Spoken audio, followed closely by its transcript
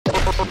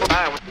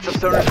Hi, what's up,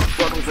 stoners?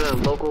 Welcome to the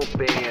local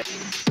band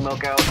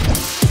Smokeout.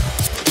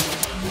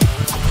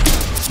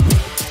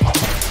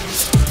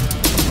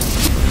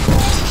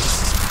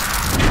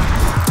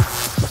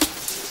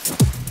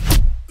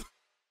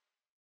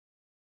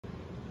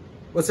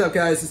 What's up,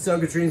 guys? It's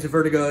Doug Dreams of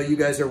Vertigo. You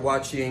guys are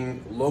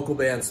watching local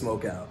band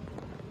Smokeout.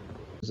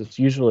 It's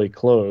usually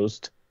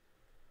closed.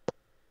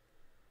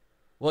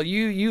 Well,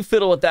 you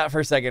fiddle with that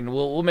for a second.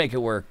 We'll make it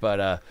work. But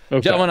okay.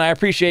 Gentlemen, I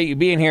appreciate you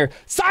being here.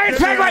 Science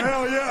Penguin!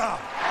 Hell yeah!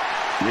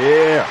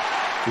 Yeah!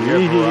 We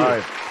have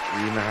arrived.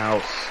 We in the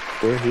house.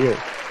 We're here.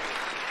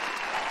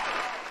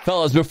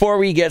 Fellas, before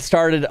we get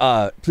started,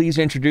 please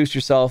introduce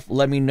yourself.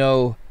 Let me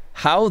know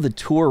how the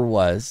tour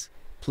was.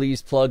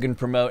 Please plug and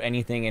promote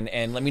anything,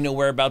 and let me know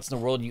whereabouts in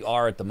the world you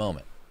are at the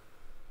moment.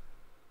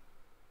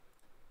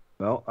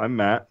 Well, I'm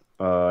Matt.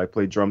 I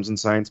played drums in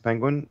Science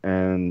Penguin,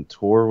 and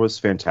tour was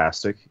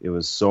fantastic. It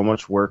was so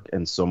much work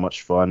and so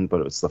much fun,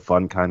 but it's the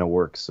fun kind of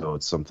work, so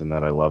it's something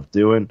that I love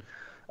doing.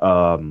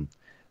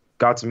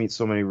 Got to meet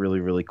so many really,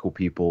 really cool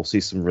people, see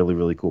some really,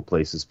 really cool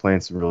places, play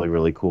in some really,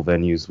 really cool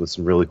venues with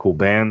some really cool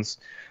bands,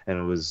 and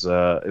it was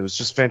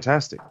just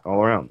fantastic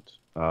all around.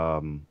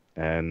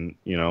 And,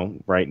 you know,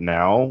 right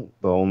now,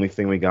 the only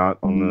thing we got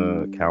on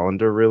the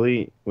calendar,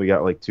 really, we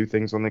got like two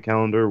things on the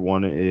calendar.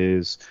 One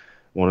is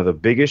one of the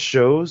biggest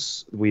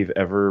shows we've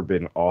ever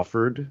been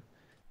offered,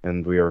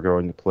 and we are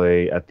going to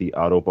play at the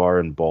Auto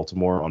Bar in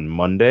Baltimore on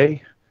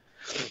Monday,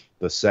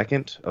 the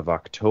 2nd of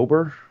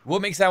October.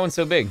 What makes that one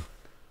so big?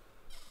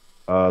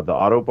 The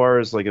Auto Bar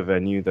is like a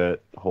venue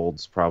that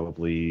holds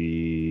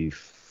probably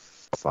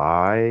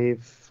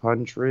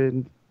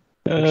 500.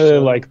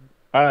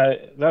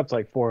 That's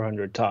like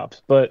 400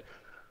 tops, but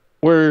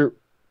we're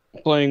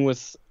playing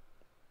with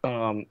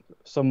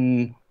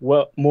some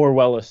more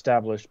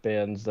well-established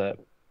bands that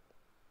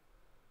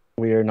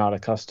we are not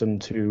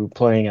accustomed to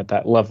playing at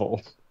that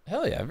level.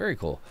 Hell yeah, very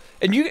cool.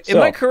 And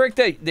am I correct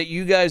that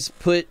you guys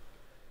put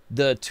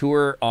the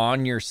tour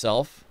on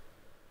yourself?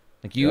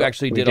 Like you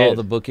actually did all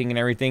the booking and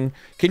everything?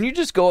 Can you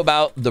just go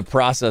about the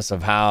process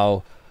of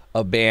how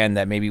a band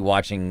that may be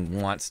watching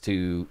wants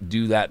to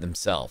do that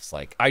themselves?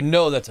 Like, I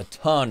know that's a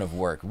ton of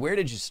work. Where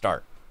did you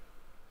start?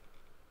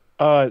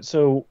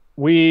 So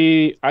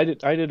I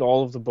did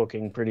all of the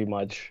booking pretty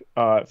much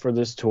for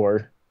this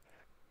tour.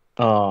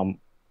 And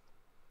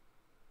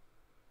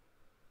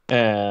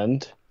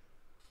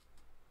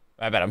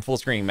I bet I'm full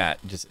screening Matt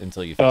just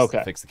until you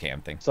fix the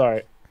cam thing.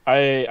 Sorry.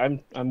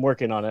 I'm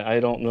working on it. I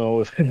don't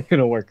know if it's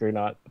gonna work or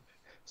not.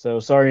 So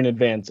sorry in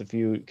advance if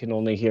you can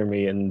only hear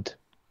me and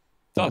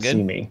not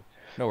see me.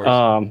 No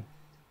worries.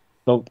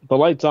 The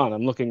light's on.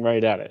 I'm looking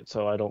right at it,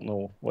 so I don't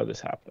know what is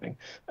happening.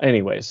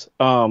 Anyways,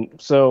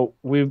 so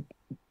we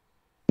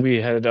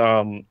had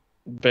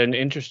been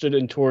interested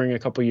in touring a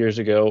couple years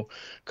ago.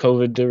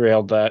 COVID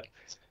derailed that,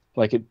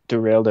 like it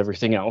derailed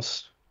everything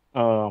else.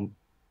 And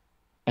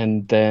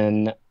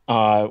then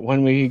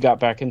when we got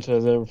back into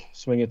the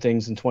swing of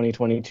things in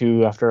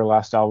 2022, after our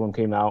last album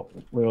came out,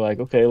 we were like,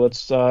 okay,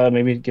 let's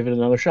maybe give it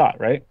another shot,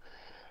 right?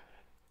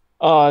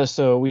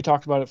 So we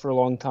talked about it for a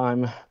long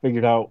time,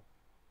 figured out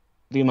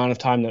the amount of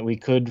time that we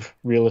could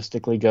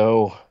realistically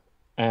go,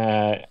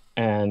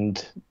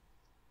 and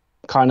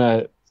kind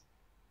of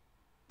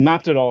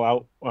mapped it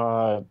all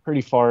out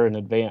pretty far in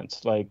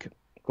advance. Like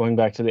going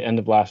back to the end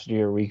of last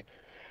year, we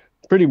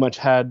pretty much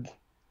had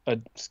a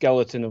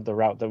skeleton of the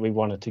route that we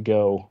wanted to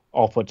go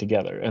all put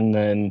together. And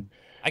then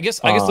I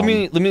guess let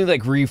me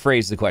like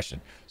rephrase the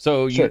question.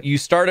 So you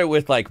started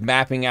with like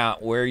mapping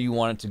out where you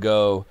wanted to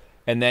go,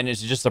 and then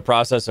it's just the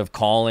process of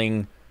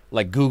calling,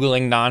 like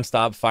Googling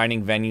nonstop,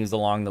 finding venues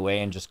along the way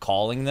and just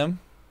calling them?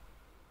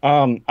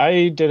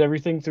 I did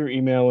everything through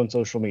email and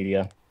social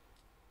media.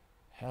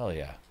 Hell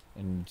yeah.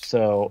 And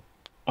so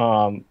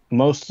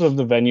most of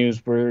the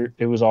venues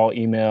it was all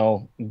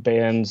email.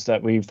 Bands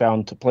that we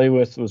found to play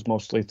with was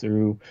mostly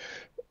through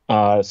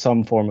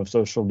some form of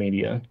social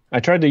media. I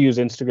tried to use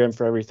Instagram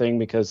for everything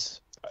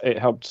because it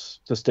helps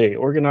to stay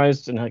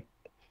organized and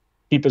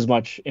keep as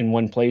much in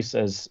one place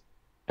as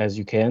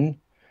you can.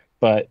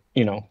 But,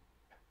 you know,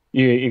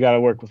 you got to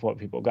work with what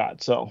people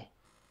got. So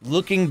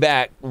looking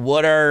back,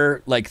 what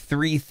are like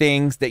 3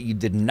 things that you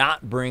did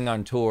not bring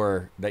on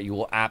tour that you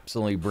will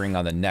absolutely bring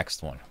on the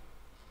next one?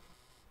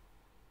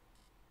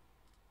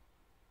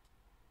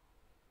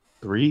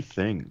 3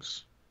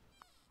 things.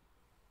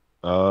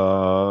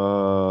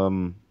 I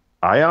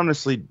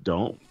honestly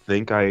don't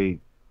think I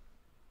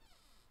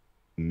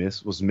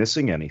was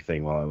missing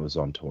anything while I was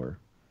on tour.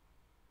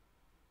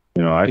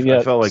 You know,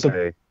 I felt like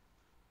I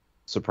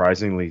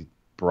surprisingly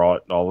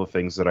brought all the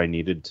things that I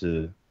needed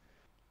to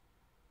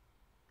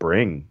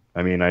bring.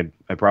 I mean,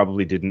 I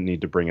probably didn't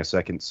need to bring a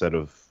second set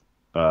of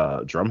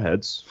drum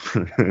heads,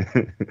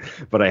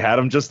 but I had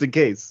them just in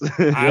case.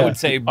 I would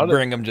say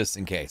bring them just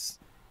in case.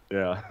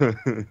 Yeah.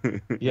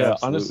 Yeah,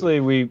 honestly,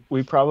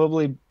 we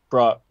probably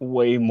brought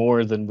way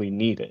more than we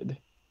needed.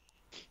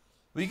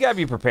 Well, you gotta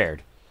be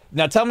prepared.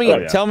 Now tell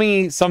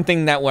me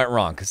something that went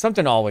wrong, because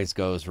something always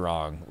goes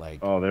wrong. Like,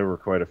 oh, there were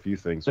quite a few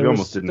things. We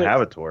almost didn't have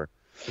a tour.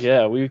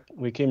 Yeah,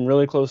 we came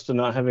really close to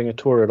not having a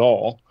tour at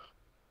all.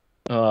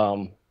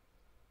 Um,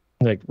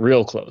 like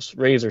real close,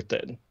 razor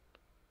thin.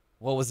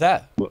 What was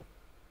that?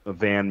 A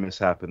van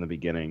mishap in the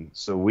beginning.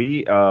 So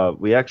we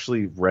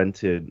actually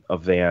rented a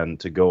van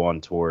to go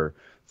on tour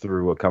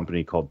through a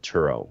company called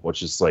Turo,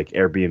 which is like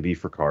Airbnb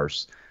for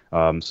cars.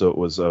 So it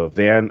was a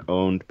van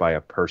owned by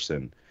a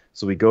person.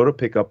 So we go to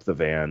pick up the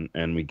van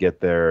and we get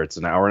there. It's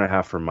an hour and a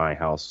half from my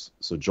house.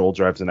 So Joel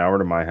drives an hour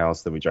to my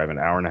house, then we drive an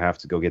hour and a half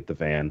to go get the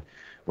van.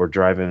 We're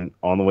driving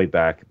on the way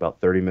back,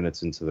 about 30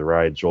 minutes into the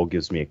ride. Joel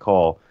gives me a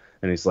call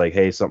and he's like,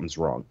 "Hey, something's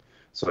wrong."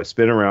 So I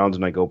spin around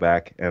and I go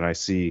back and I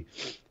see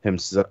him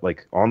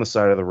like on the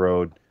side of the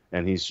road,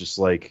 and he's just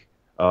like,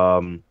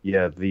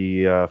 yeah,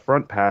 the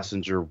front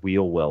passenger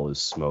wheel well is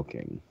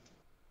smoking.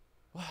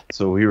 What?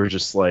 So we were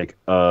just like,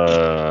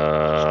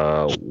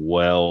 well,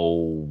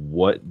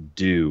 what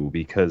do?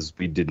 Because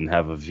we didn't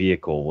have a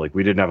vehicle, like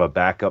we didn't have a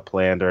backup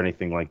plan or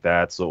anything like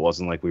that. So it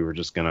wasn't like we were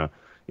just gonna,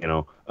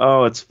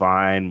 oh, it's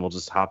fine, we'll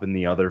just hop in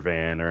the other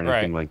van or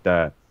anything like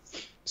that.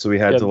 So we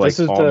had to like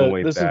on the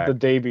way back. This is the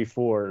day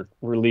before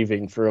we're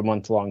leaving for a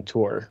month-long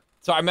tour.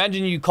 So I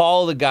imagine you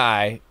call the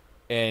guy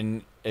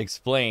and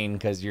explain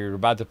because you're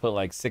about to put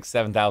like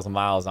 7,000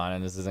 miles on it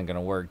and this isn't going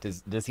to work.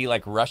 Does he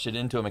like rush it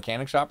into a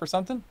mechanic shop or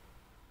something?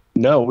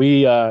 No,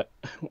 we kind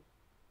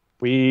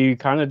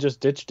of just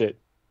ditched it.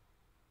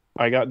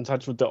 I got in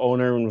touch with the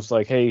owner and was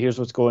like, "Hey, here's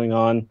what's going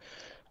on,"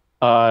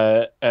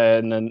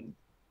 and then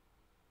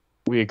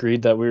we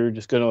agreed that we were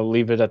just going to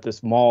leave it at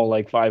this mall,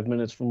 like 5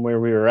 minutes from where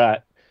we were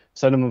at.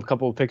 Send him a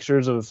couple of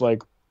pictures of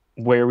like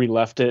where we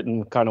left it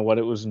and kind of what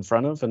it was in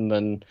front of, and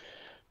then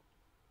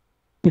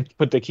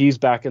put the keys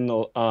back in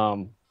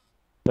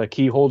the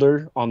key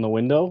holder on the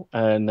window,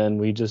 and then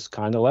we just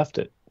kind of left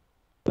it.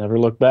 Never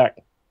looked back.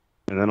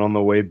 And then on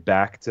the way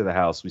back to the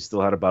house, we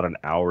still had about an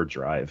hour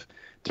drive.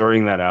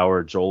 During that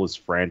hour, Joel is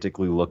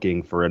frantically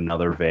looking for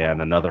another van,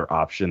 another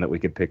option that we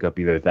could pick up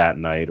either that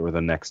night or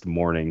the next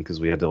morning, because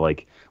we had to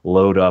like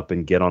load up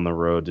and get on the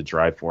road to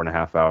drive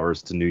 4.5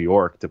 hours to New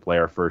York to play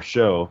our first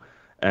show.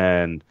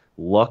 And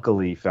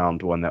luckily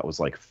found one that was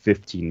like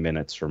 15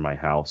 minutes from my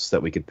house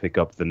that we could pick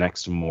up the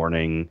next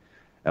morning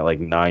at like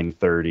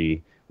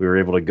 9:30. We were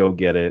able to go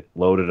get it,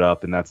 load it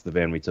up, and that's the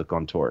van we took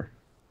on tour.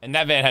 And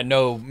that van had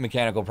no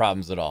mechanical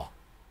problems at all.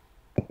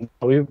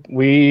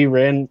 We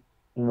ran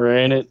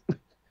it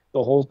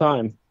the whole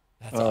time.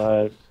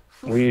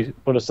 We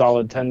put a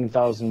solid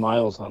 10,000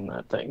 miles on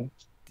that thing.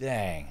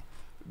 Dang.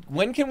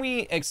 When can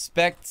we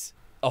expect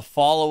a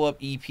follow-up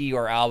EP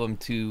or album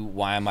to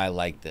Why Am I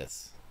Like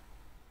This?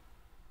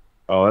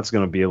 Oh, that's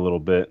going to be a little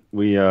bit.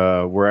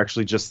 We're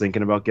actually just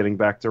thinking about getting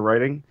back to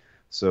writing.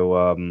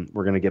 So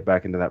we're going to get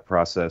back into that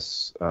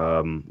process.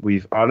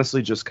 We've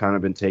honestly just kind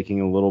of been taking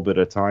a little bit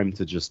of time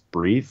to just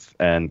breathe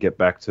and get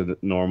back to the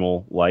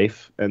normal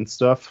life and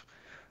stuff.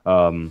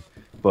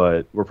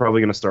 But we're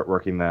probably going to start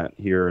working that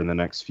here in the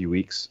next few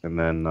weeks. And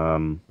then,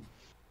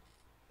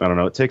 I don't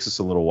know, it takes us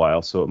a little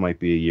while. So it might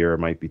be a year, it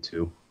might be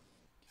 2.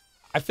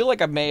 I feel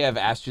like I may have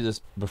asked you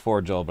this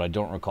before, Joel, but I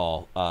don't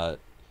recall.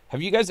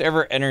 Have you guys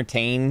ever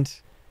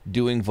entertained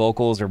doing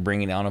vocals or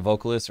bringing on a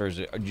vocalist, or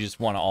do you just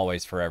want to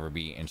always forever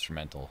be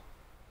instrumental?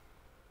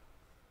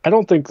 I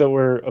don't think that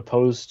we're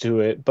opposed to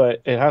it,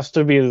 but it has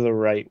to be the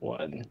right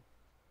one.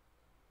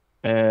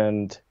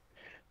 And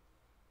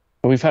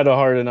we've had a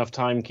hard enough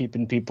time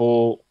keeping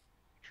people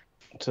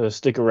to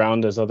stick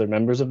around as other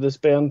members of this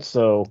band.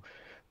 So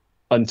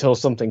until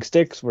something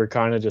sticks, we're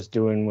kind of just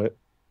doing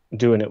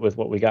it with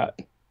what we got.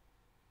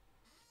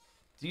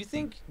 Do you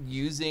think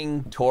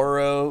using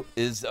Toro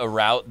is a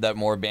route that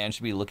more bands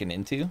should be looking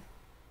into?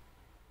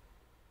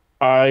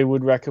 I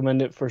would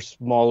recommend it for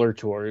smaller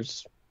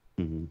tours.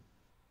 Mm-hmm.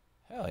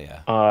 Hell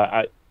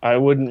yeah. I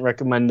wouldn't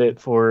recommend it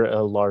for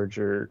a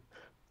larger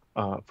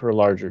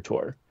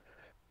tour.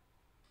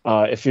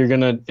 If you're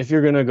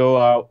gonna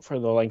go out for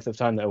the length of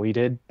time that we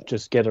did,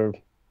 just get a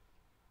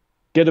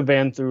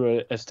van through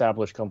an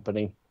established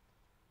company.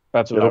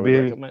 That's what I would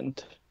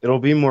recommend. It'll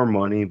be more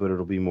money, but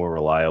it'll be more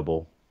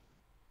reliable.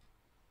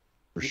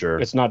 For sure.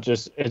 It's not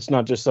just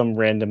some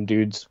random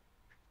dude's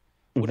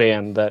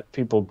van that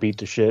people beat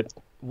to shit.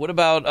 What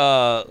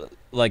about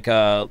like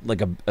a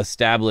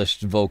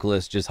established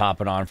vocalist just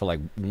hopping on for like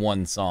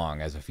one song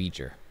as a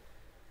feature?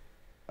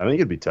 I think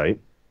it'd be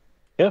tight.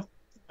 Yeah,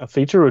 a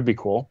feature would be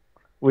cool.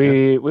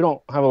 We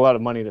don't have a lot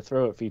of money to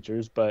throw at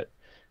features, but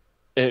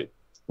it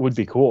would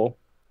be cool.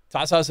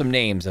 Toss out some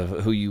names of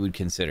who you would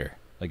consider,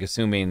 like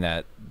assuming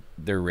that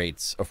their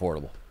rate's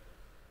affordable.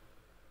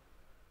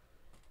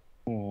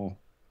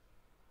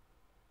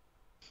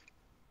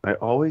 I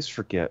always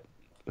forget.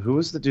 Who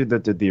was the dude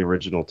that did the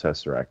original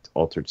Tesseract,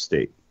 Altered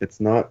State? It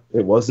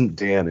wasn't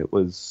Dan, it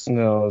was...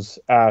 No, it was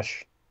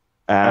Ash.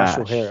 Ash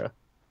O'Hara.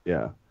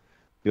 Yeah.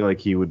 I feel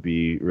like he would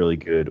be really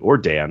good. Or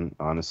Dan,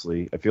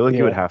 honestly. I feel like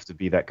it would have to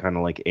be that kind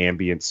of like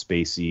ambient,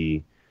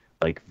 spacey,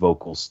 like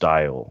vocal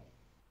style.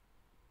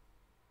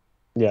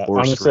 Yeah, or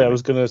honestly, screaming. I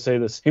was going to say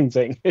the same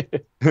thing.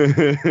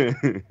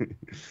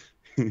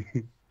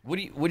 What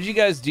did you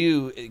guys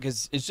do?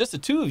 Because it's just the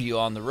two of you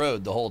on the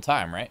road the whole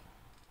time, right?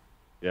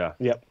 Yeah.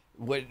 Yep.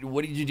 What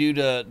did you do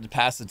to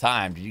pass the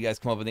time? Did you guys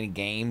come up with any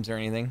games or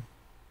anything?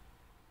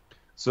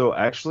 So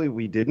actually,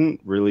 we didn't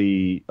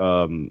really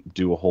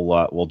do a whole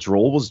lot. While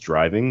Droll was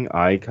driving,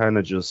 I kind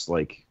of just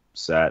like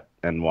sat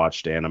and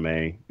watched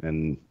anime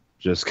and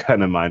just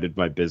kind of minded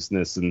my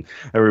business. And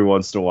every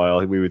once in a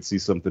while, we would see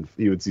something.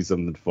 He would see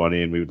something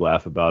funny, and we would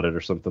laugh about it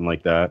or something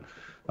like that.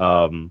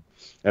 Um,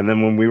 and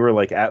then when we were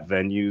like at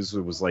venues,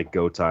 it was like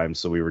go time.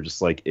 So we were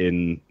just like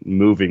in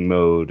moving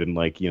mode and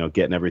like,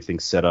 getting everything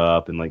set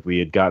up. And like we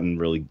had gotten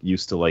really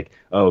used to like,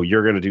 oh,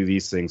 you're going to do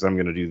these things. I'm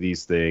going to do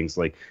these things.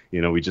 Like,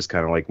 we just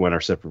kind of like went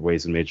our separate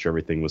ways and made sure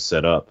everything was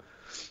set up.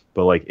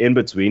 But like in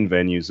between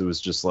venues, it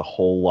was just a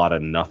whole lot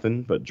of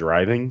nothing but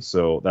driving.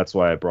 So that's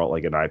why I brought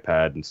like an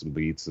iPad and some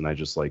Beats and I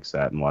just like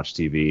sat and watched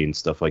TV and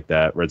stuff like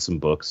that. Read some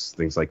books,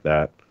 things like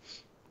that.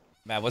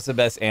 Matt, what's the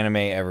best anime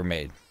ever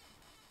made?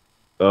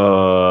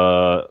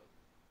 Well,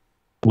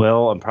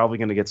 I'm probably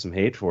gonna get some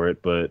hate for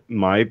it, but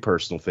my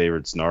personal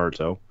favorite's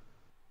Naruto.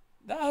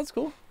 No, that's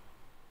cool.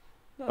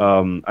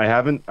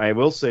 I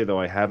will say though,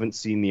 I haven't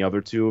seen the other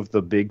two of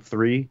the big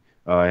three.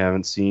 I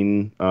haven't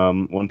seen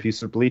One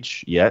Piece or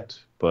Bleach yet,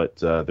 but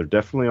they're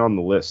definitely on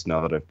the list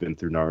now that I've been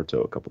through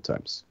Naruto a couple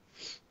times.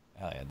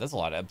 Hell yeah, that's a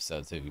lot of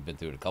episodes too. You've been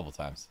through it a couple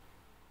times.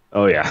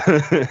 Oh yeah.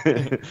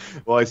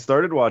 Well, I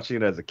started watching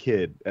it as a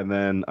kid, and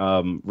then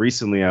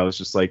recently I was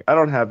just like, I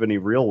don't have any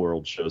real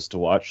world shows to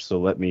watch, so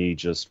let me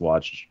just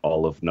watch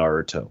all of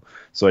Naruto.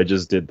 So I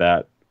just did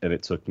that, and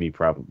it took me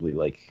probably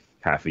like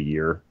half a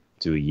year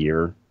to a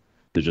year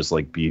to just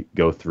like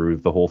go through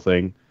the whole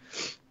thing.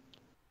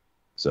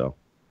 So,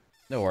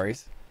 no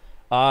worries.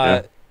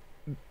 Yeah.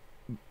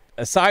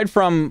 Aside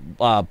from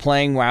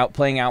playing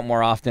out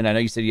more often, I know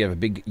you said you have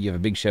a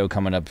big show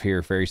coming up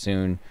here very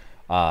soon.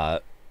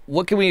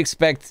 What can we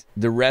expect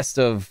the rest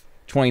of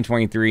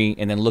 2023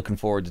 and then looking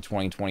forward to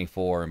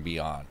 2024 and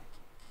beyond?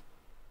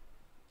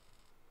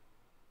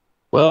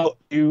 Well,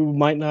 you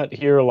might not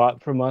hear a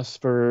lot from us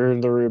for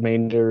the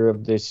remainder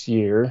of this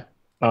year.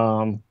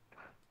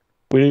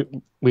 We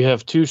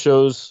have two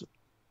shows,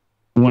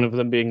 one of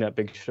them being that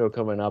big show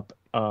coming up,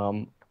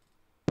 and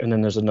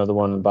then there's another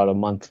one about a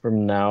month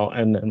from now.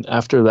 And then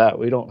after that,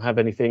 we don't have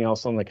anything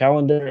else on the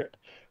calendar.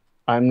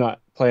 I'm not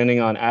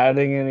planning on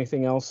adding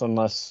anything else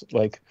unless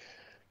like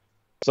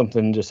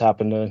something just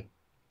happened to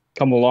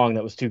come along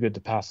that was too good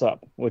to pass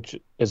up, which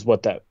is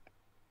what that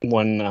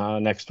one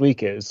next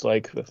week is.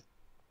 Like,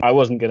 I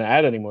wasn't going to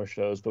add any more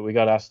shows, but we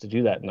got asked to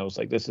do that, and I was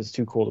like, this is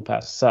too cool to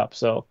pass this up.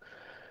 So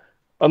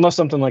unless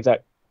something like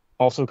that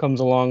also comes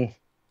along,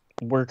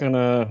 we're going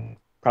to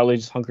probably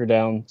just hunker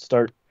down,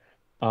 start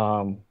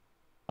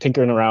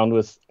tinkering around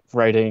with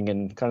writing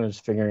and kind of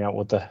just figuring out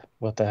what the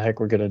heck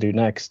we're going to do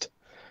next.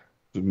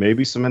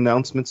 Maybe some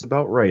announcements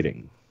about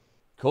writing.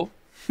 Cool.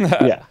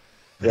 Yeah.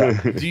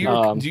 Yeah. Do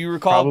you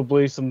recall?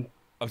 Probably some.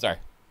 I'm sorry.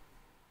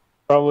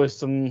 Probably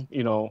some,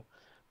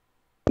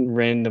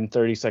 random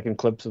 30-second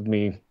clips of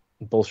me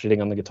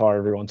bullshitting on the guitar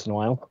every once in a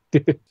while.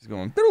 Just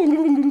going.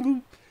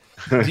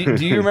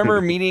 Do you remember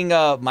meeting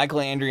Michael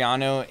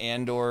Andriano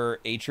and/or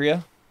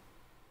Atria?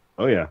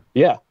 Oh yeah.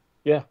 Yeah.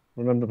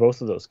 Remember both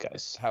of those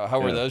guys.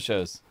 How were those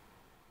shows?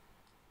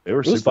 They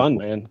were. It was fun,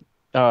 cool.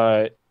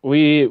 Man.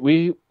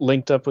 We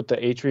linked up with the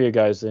Atria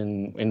guys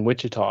in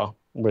Wichita,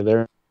 where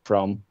they're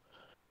from.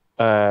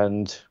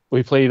 And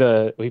we played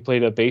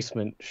a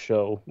basement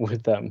show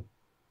with them.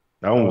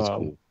 That one was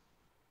cool.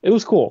 It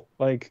was cool.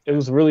 Like, it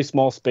was a really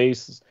small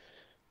space,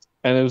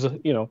 and it was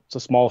it's a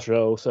small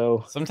show.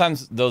 So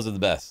sometimes those are the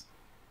best.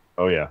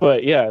 Oh yeah.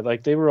 But yeah,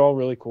 like they were all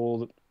really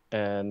cool,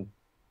 and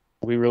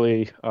we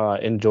really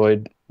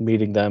enjoyed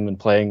meeting them and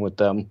playing with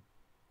them.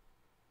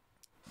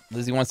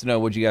 Lizzie wants to know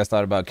what you guys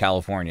thought about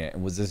California.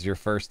 Was this your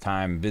first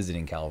time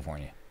visiting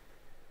California?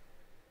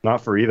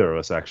 Not for either of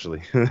us,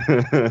 actually.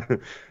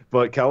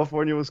 But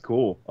California was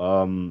cool.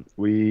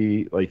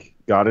 We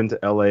got into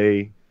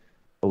LA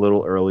a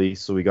little early,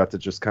 so we got to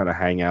just kind of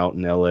hang out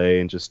in LA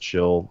and just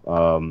chill.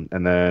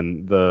 And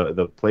then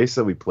the place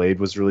that we played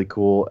was really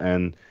cool.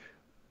 And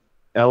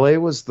LA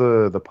was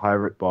the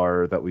pirate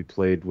bar that we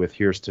played with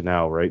Here's to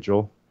Now, right,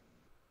 Joel?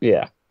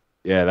 Yeah.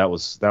 Yeah, that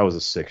was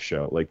a sick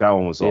show. Like, that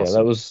one was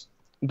awesome. Yeah,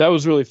 that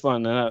was really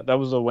fun. And that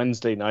was a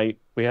Wednesday night.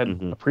 We had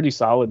a pretty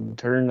solid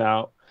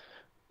turnout.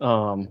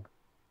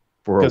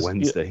 For a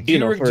Wednesday. Do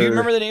you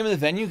remember the name of the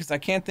venue? Because I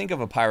can't think of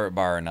a pirate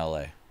bar in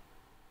LA.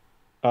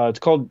 It's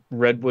called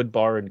Redwood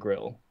Bar and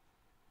Grill.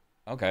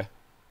 Okay.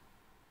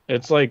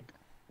 It's like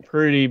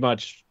pretty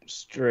much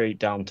straight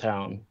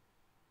downtown.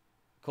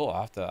 Cool.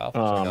 I'll have to check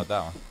out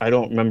that one. I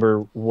don't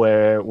remember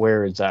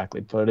where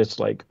exactly, but it's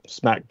like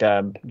smack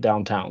dab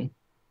downtown.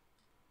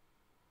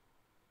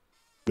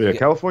 Yeah,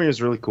 California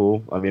is really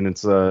cool. I mean,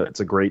 it's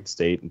a great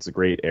state. It's a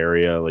great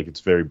area. Like,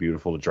 it's very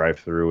beautiful to drive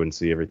through and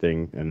see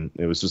everything. And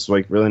it was just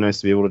like really nice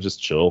to be able to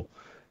just chill,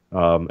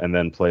 and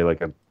then play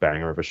like a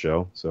banger of a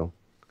show. So,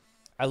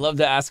 I love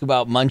to ask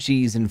about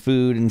munchies and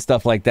food and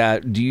stuff like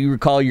that. Do you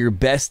recall your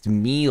best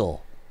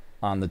meal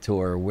on the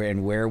tour?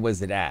 Where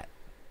was it at?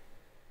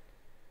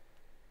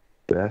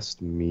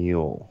 Best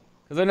meal.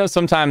 Because I know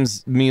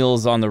sometimes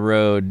meals on the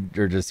road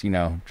are just,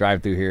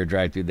 drive through here,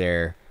 drive through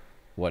there,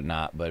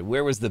 whatnot. But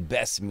where was the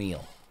best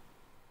meal?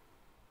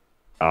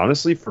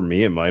 Honestly, for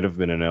me, it might have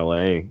been in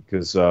LA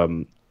because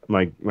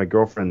my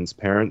girlfriend's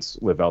parents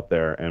live out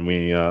there, and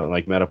we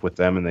met up with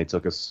them, and they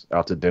took us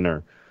out to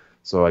dinner.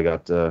 So I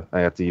got to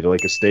eat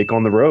like a steak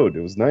on the road.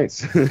 It was nice.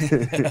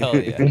 Hell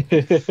yeah,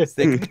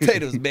 steak and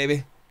potatoes,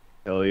 baby.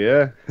 Hell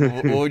yeah.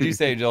 What would you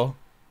say, Joel?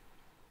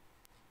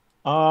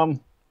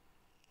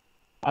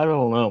 I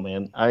don't know,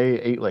 man. I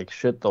ate like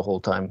shit the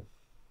whole time.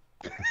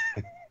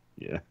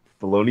 Yeah,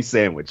 bologna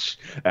sandwich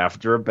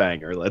after a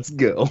banger. Let's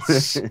go.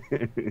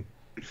 You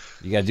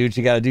gotta do what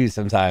you gotta do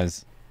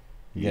sometimes.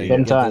 You gotta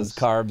get those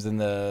carbs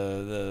and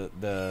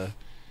the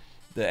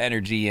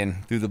energy in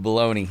through the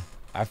bologna.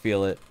 I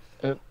feel it.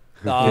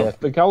 Yeah,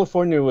 but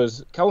California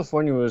was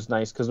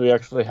nice because we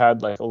actually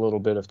had like a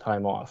little bit of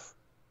time off.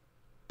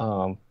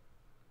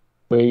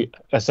 We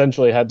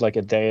essentially had like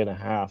a day and a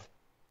half.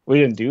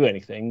 We didn't do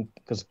anything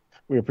because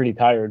we were pretty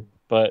tired,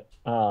 but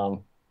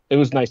it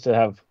was nice to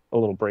have a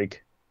little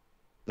break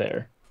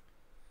there.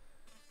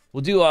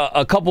 We'll do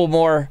a couple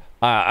more.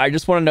 I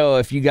just want to know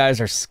if you guys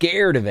are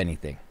scared of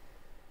anything.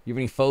 You have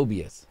any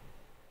phobias?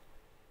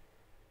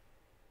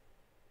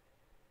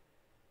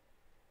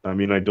 I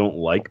mean, I don't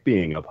like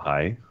being up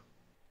high.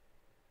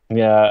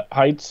 Yeah,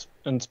 heights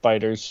and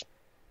spiders.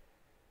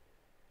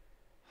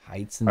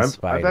 Heights and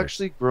spiders. I've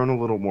actually grown a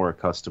little more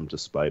accustomed to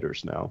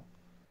spiders now.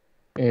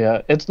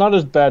 Yeah, it's not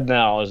as bad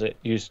now as it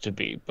used to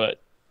be, but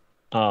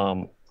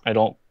I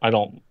don't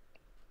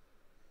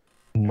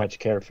much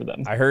care for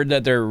them. I heard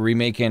that they're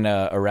remaking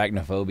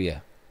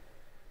Arachnophobia.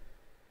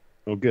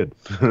 Oh, good.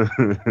 So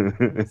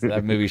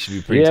that movie should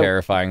be pretty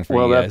terrifying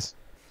for you guys.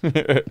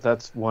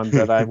 That's one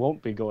that I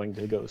won't be going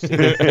to go see.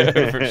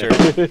 For sure.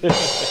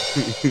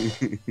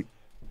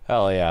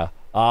 Hell yeah.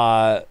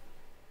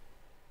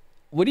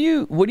 What do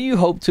you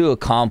hope to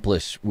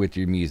accomplish with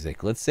your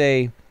music? Let's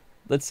say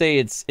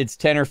it's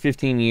 10 or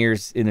 15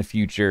 years in the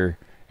future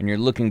and you're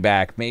looking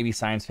back, maybe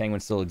Science Penguin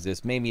still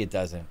exists, maybe it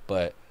doesn't,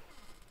 but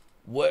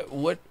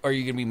what are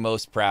you going to be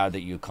most proud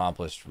that you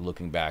accomplished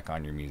looking back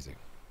on your music?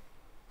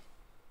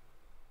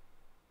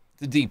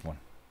 It's a deep one.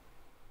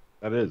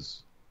 That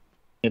is.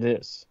 It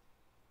is.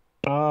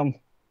 I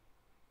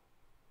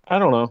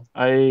don't know.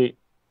 I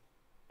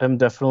am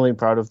definitely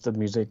proud of the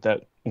music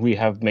that we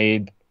have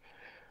made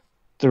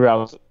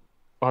throughout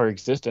our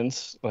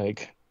existence.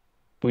 Like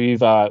we've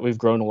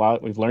grown a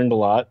lot, we've learned a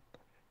lot.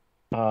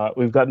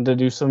 We've gotten to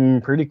do some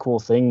pretty cool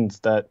things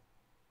that,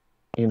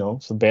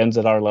 some bands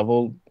at our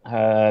level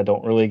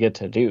don't really get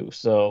to do.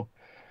 So,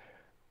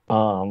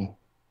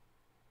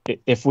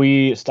 if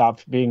we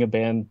stopped being a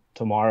band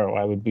tomorrow,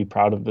 I would be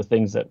proud of the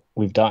things that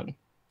we've done.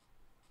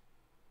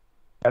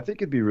 I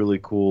think it'd be really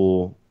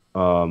cool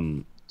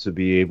to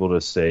be able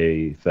to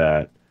say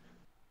that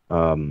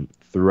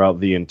throughout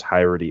the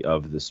entirety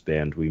of this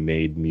band, we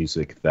made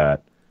music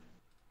that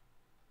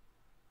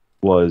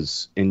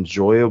was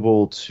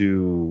enjoyable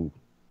to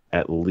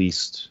at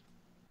least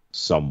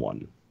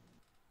someone.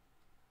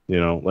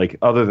 Like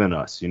other than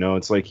us,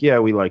 it's like, yeah,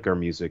 we like our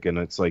music, and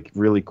it's like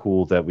really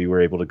cool that we were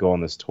able to go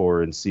on this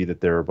tour and see that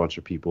there were a bunch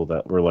of people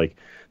that were like,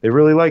 they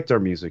really liked our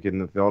music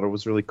and they thought it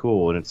was really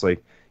cool. And it's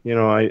like,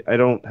 I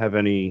don't have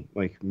any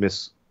like I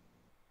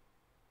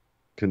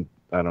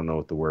don't know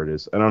what the word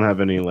is. I don't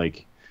have any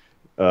like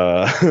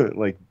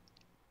like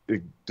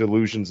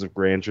delusions of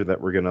grandeur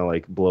that we're gonna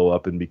like blow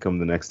up and become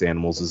the next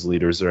Animals as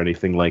leaders or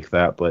anything like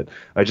that. But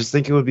I just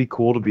think it would be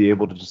cool to be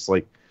able to just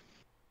like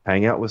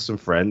hang out with some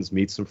friends,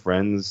 meet some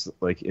friends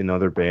like in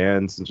other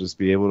bands, and just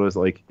be able to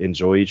like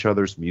enjoy each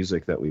other's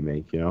music that we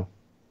make. My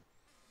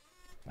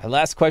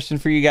last question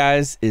for you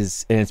guys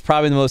is, and it's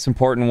probably the most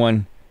important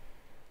one: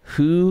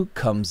 who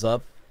comes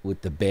up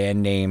with the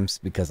band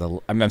names? Because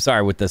I'm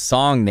sorry, with the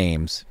song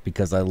names,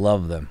 because I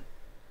love them.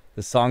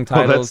 The song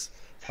titles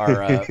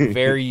are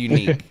very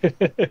unique.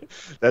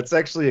 That's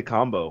actually a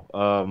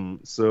combo.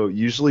 So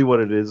usually what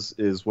it is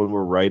when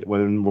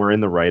we're in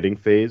the writing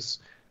phase,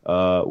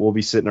 we'll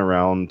be sitting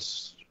around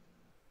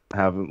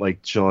having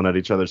like chilling at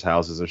each other's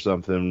houses or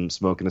something,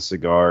 smoking a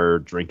cigar, or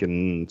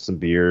drinking some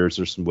beers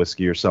or some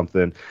whiskey or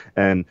something,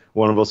 and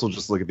one of us will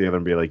just look at the other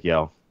and be like,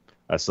 "Yo,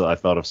 I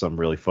thought of something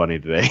really funny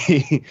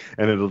today,"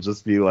 and it'll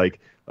just be like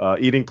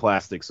eating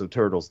plastic so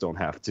turtles don't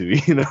have to,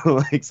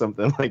 like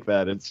something like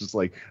that. It's just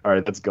like, all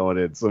right, that's going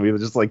in. So we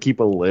just like keep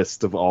a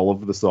list of all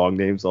of the song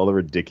names, all the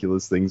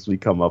ridiculous things we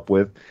come up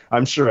with.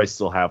 I'm sure I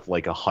still have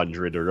like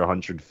 100 or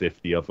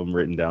 150 of them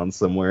written down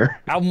somewhere.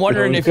 I'm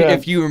wondering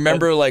if you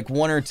remember like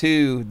one or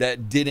two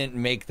that didn't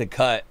make the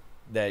cut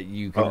that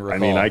you can recall. I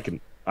mean,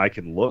 I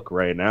can look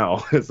right now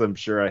because I'm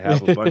sure I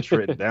have a bunch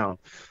written down.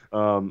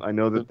 I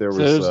know that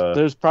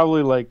there's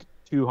probably like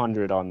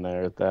 200 on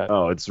there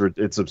that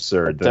it's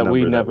absurd that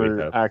we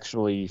never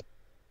actually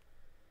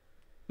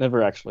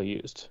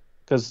used,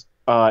 because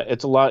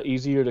it's a lot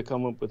easier to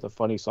come up with a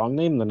funny song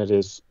name than it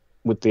is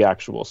with the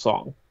actual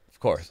song. Of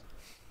course.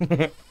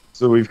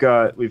 So we've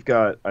got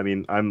I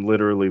mean, I'm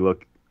literally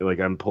like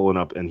I'm pulling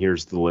up, and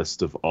here's the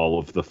list of all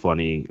of the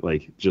funny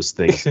like just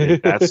things.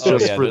 That's Oh,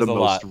 just yeah, for the there's a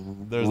most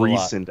lot. There's a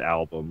recent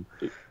album.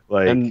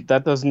 Like, and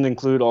that doesn't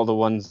include all the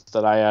ones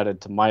that I added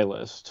to my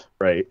list.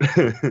 right.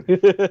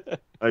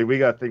 Like we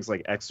got things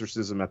like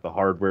Exorcism at the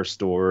Hardware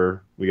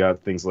Store. We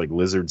got things like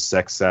Lizard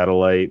Sex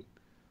Satellite.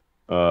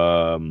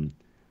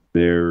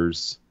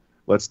 There's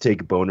Let's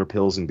Take Boner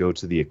Pills and Go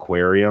to the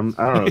Aquarium.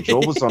 I don't know.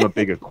 Joel was on a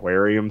big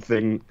aquarium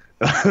thing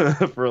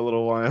for a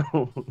little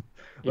while.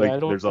 Yeah, Like, I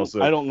there's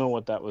also I don't know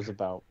what that was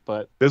about,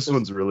 but this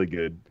one's really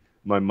good.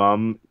 My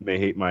mom may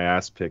hate my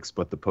ass pics,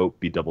 but the Pope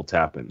be double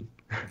tapping.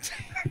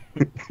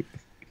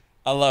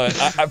 I love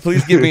it.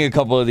 Please give me a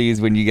couple of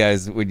these when you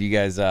guys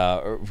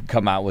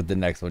come out with the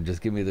next one.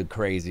 Just give me the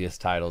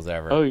craziest titles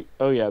ever.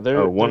 Oh yeah, they're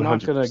not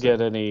gonna 100%. get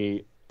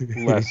any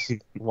less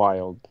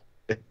wild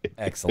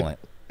Excellent.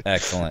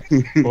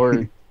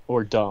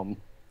 or dumb.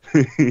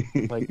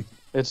 Like,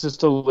 it's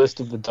just a list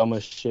of the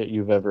dumbest shit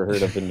you've ever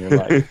heard of in your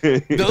life.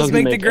 Those doesn't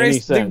make any the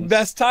sense.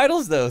 best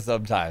titles though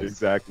sometimes.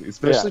 Exactly,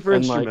 especially Yeah, for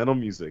and, like- instrumental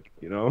music.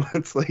 You know,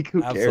 it's like,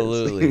 who cares?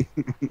 Absolutely.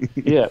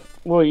 Yeah,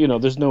 well,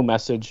 there's no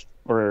message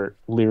or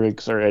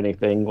lyrics or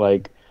anything.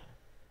 Like,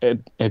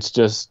 it's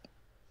just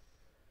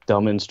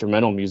dumb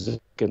instrumental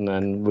music, and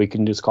then we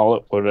can just call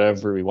it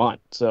whatever we want.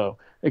 So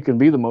it can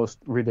be the most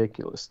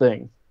ridiculous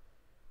thing.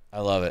 I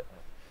love it.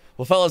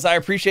 Well, fellas, I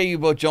appreciate you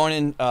both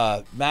joining.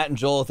 Matt and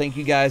Joel, thank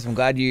you guys. I'm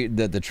glad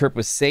the trip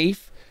was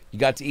safe. You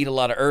got to eat a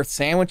lot of Earth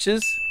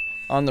sandwiches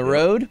on the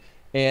road,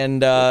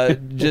 and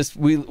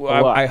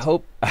I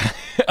hope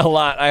a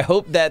lot. I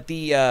hope that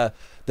the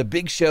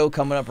big show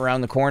coming up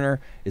around the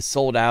corner is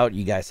sold out.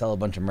 You guys sell a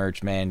bunch of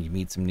merch, man. You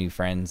meet some new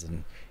friends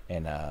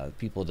and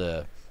people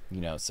to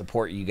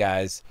support you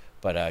guys.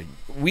 But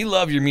we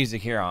love your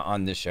music here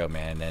on this show,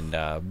 man.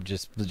 And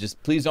just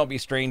please don't be a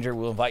stranger.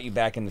 We'll invite you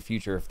back in the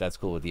future if that's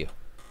cool with you.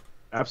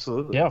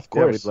 Absolutely. Yeah, of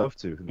course. we'd love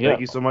to. Yeah.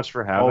 Thank you so much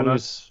for having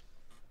us.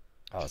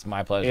 Oh, it's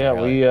my pleasure. Yeah,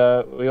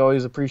 Elliot. we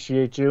always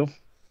appreciate you.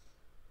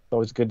 It's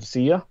always good to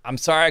see you. I'm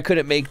sorry I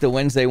couldn't make the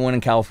Wednesday one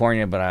in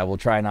California, but I will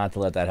try not to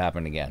let that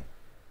happen again.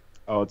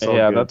 Oh, it's all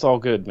Yeah, good. that's all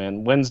good,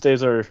 man.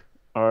 Wednesdays are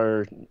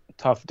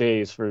tough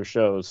days for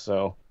shows,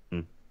 so.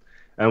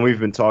 And we've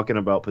been talking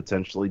about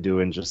potentially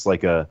doing just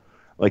like an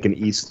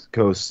East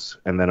Coast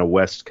and then a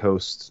West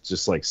Coast,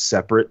 just like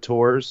separate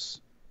tours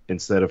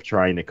instead of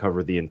trying to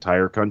cover the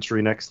entire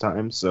country next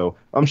time. So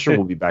I'm sure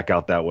we'll be back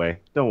out that way.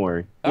 Don't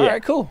worry. All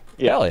right, cool.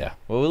 Yeah. Hell yeah.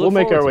 Well, We'll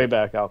make our way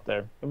back out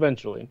there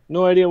eventually.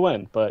 No idea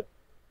when, but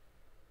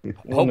one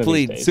of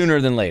hopefully these days. sooner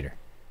than later.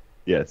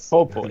 Yes.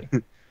 Hopefully.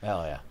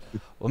 Hell yeah.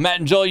 Well, Matt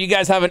and Joel, you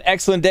guys have an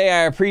excellent day.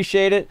 I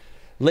appreciate it.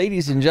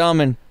 Ladies and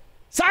gentlemen,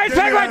 Science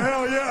Penguin!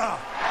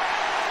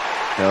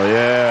 Hell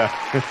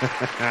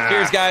yeah.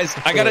 Cheers, guys.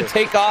 I got to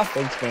take off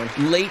Thanks, man.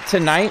 late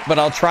tonight, but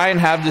I'll try and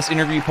have this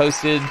interview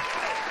posted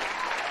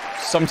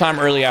sometime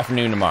early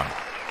afternoon tomorrow.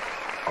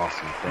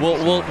 Awesome. Thank you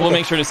so much. We'll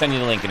make sure to send you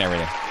the link and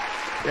everything.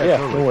 Yeah,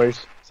 totally. no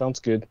worries. Sounds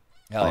good.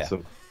 Hell yeah.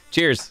 Awesome.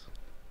 Cheers.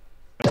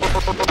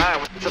 Hi,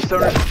 what's up,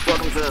 stoners?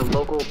 Welcome to the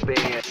local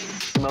band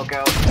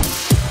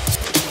Smokeout.